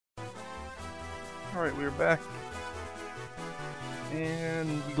Alright, we're back.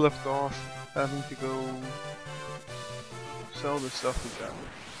 And we left off having to go sell the stuff we got.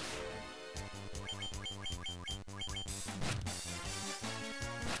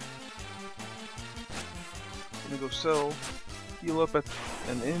 Gonna go sell, heal up at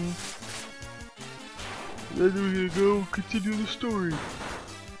an inn. Then we're gonna go continue the story.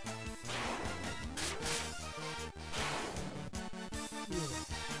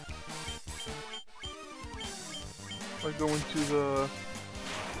 I go into the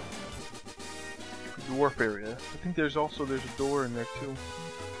dwarf area. I think there's a door in there too.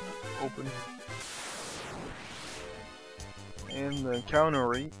 Open. And the encounter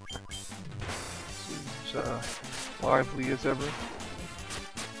rate seems lively as ever.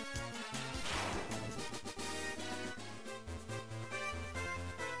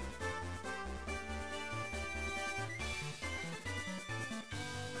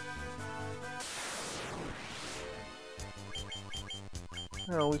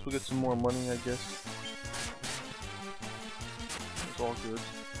 Well, at least we'll get some more money, I guess. It's all good.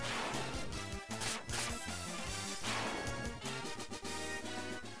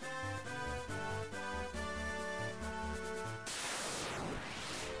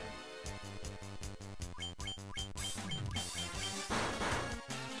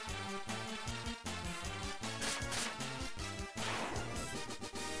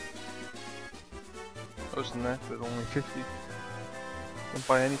 Other than that, but only 50. Can't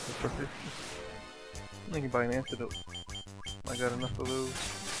buy anything for 50. I can buy an antidote. I got enough of those.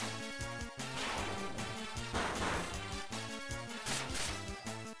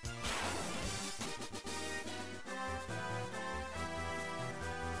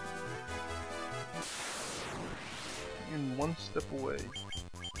 And one step away is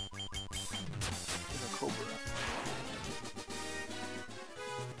a cobra.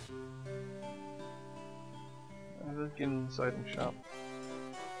 Let's get inside and shop.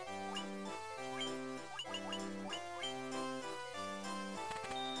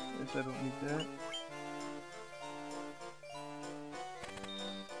 I don't need that.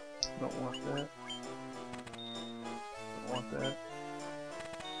 Don't want that. Don't want that.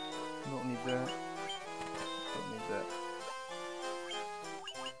 Don't need that. Don't need that.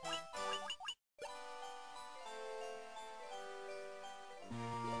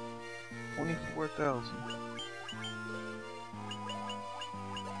 $24,000.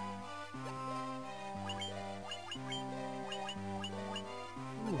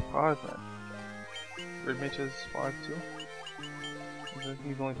 Ooh, 5 man. Red Mage has 5 too.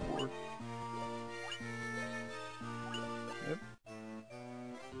 He's only 4. Yep.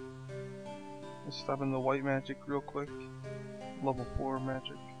 Let's stop in the white magic real quick. Level 4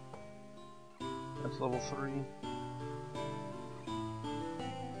 magic. That's level 3.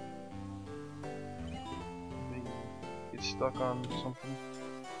 Maybe get stuck on something.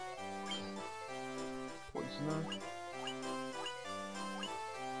 Poisoner.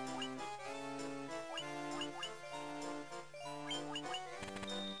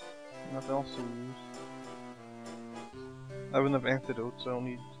 Nothing else to use. I have enough antidotes, so I don't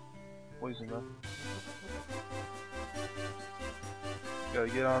need poison though. Gotta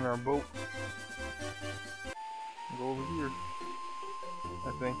get on our boat and go over here,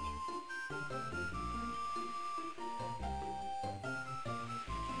 I think.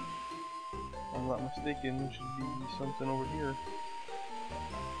 If I'm not mistaken, there should be something over here.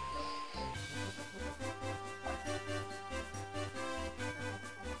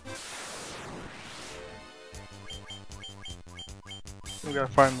 We gotta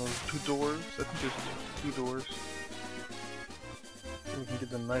find those 2 doors. I think there's 2 doors. So we can get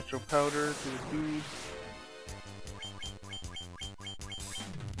the nitro powder to the dude.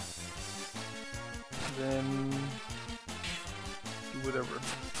 Then do whatever.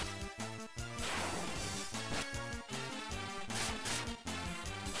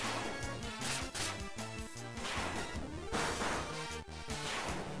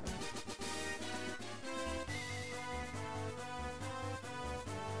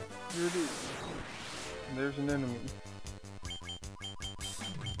 Here it is. And there's an enemy.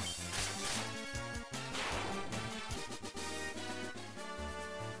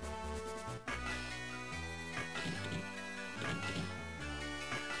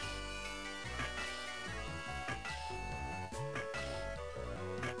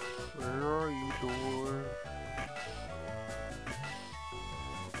 Where are you, door?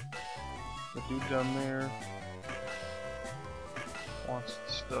 The dude down there wants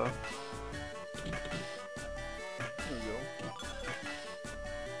stuff. There we go.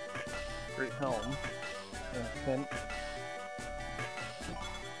 Great helm and tent.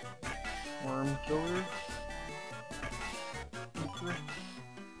 We're Worm killer. Okay.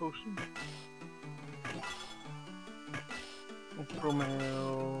 Potion.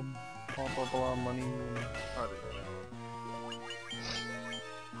 Promail. Blah blah blah. Money and cottage.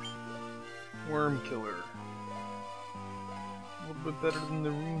 Worm killer. A little bit better than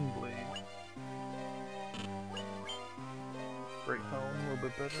the rune blade. Great helm, a little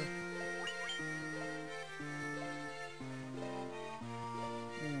bit better.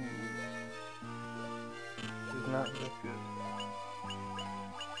 Is not that good.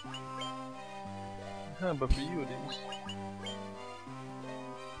 But for you it is.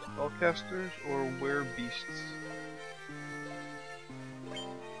 Spellcasters or werebeasts?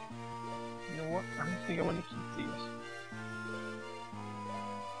 You know what? I think I want to keep these.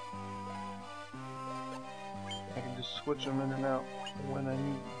 I can just switch them in and out when I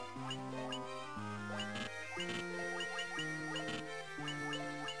need them.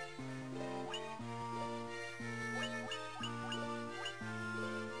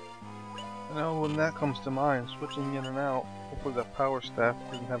 Now when that comes to mind, switching in and out, hopefully that power staff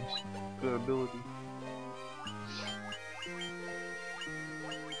doesn't have a good ability.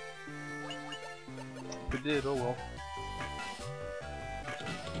 If it did, oh well.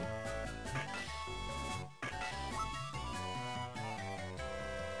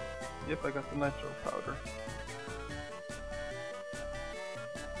 Yep, I got the nitro powder.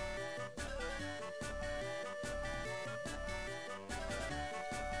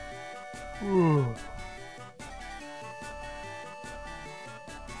 Ooh.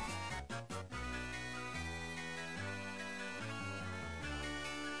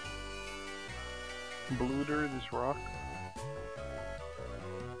 Bluter, this rock.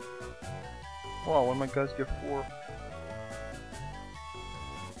 Wow, when my guys get 4.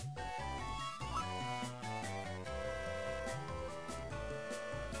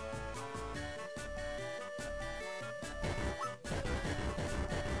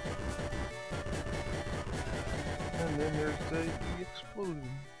 And then there's the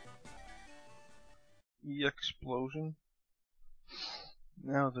E-explosion. E-explosion.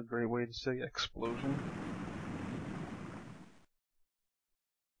 Now is a great way to say explosion.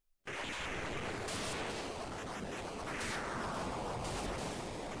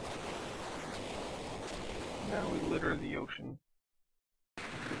 Now we litter the ocean.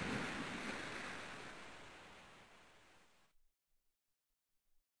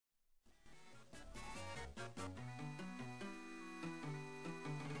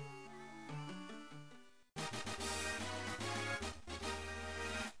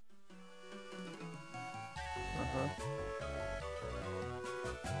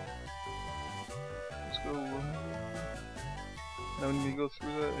 Let's go. Now we need to go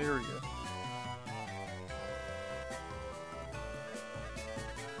through that area.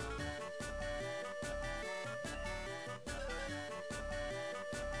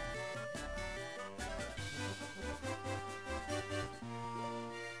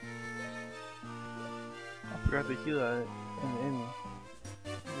 I forgot to heal at it in the end.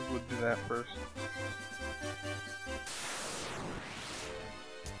 We'll do that first.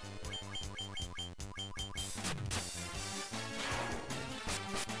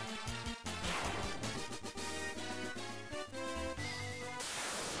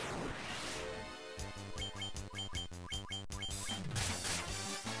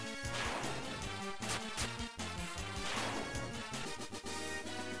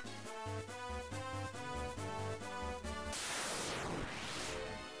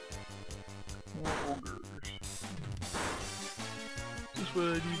 More ogres. Just what I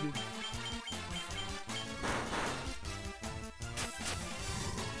needed.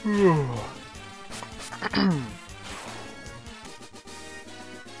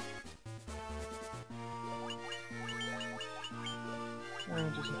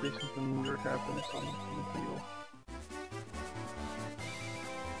 And just in case something weird happens, so no big deal.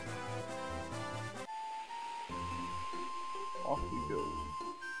 Off we go.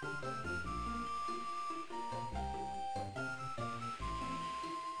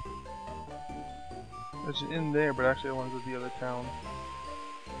 There's an inn there, but actually I want to go to the other town.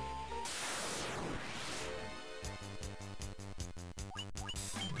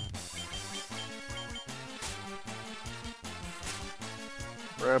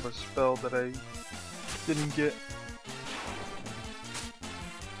 Grab a spell that I didn't get.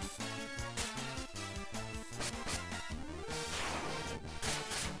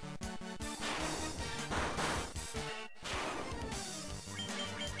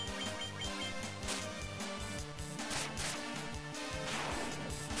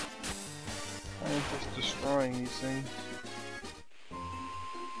 I am just destroying these things.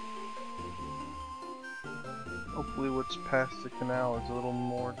 Hopefully what's past the canal is a little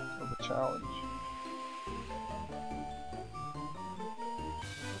more of a challenge.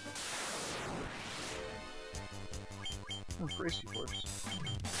 And crazy horse.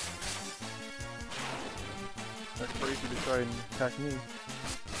 They're crazy to try and attack me.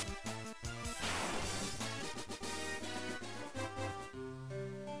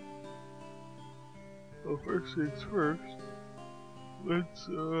 Well, first things first. Let's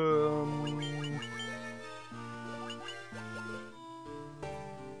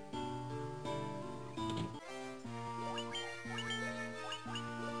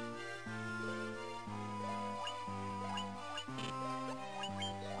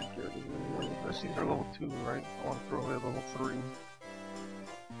these are level 2, right? I want to throw away level 3.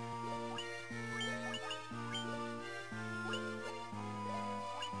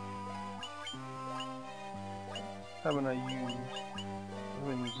 Haven't I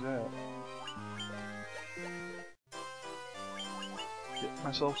haven't used that. Get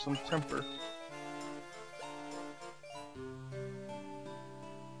myself some temper.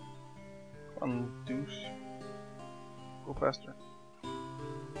 Come on, douche. Go faster.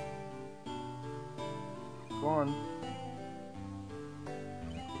 Go on.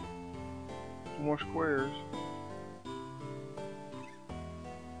 2 more squares.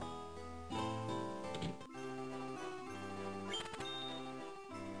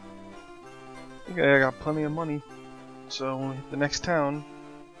 Okay, I got plenty of money. So, the next town.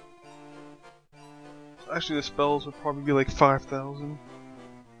 Actually, the spells would probably be like 5,000.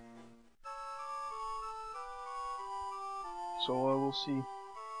 So, we'll see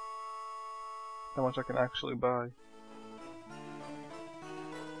how much I can actually buy.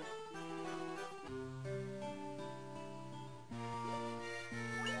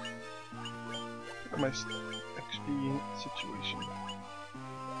 Look at my XP situation.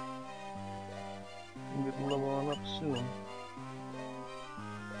 I'm getting level on up soon.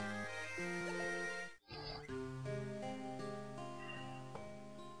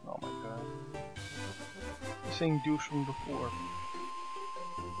 Oh my god. The same douche from before.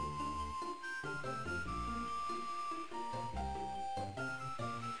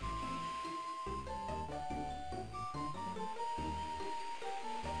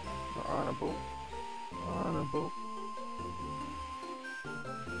 On a boat. On a boat.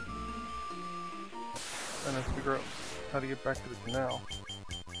 And I figure out how to get back to the canal.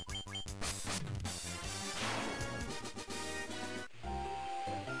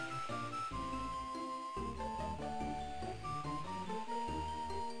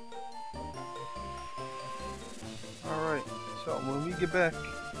 Alright, so when we get back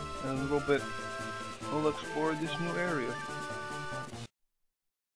in a little bit, we'll explore this new area.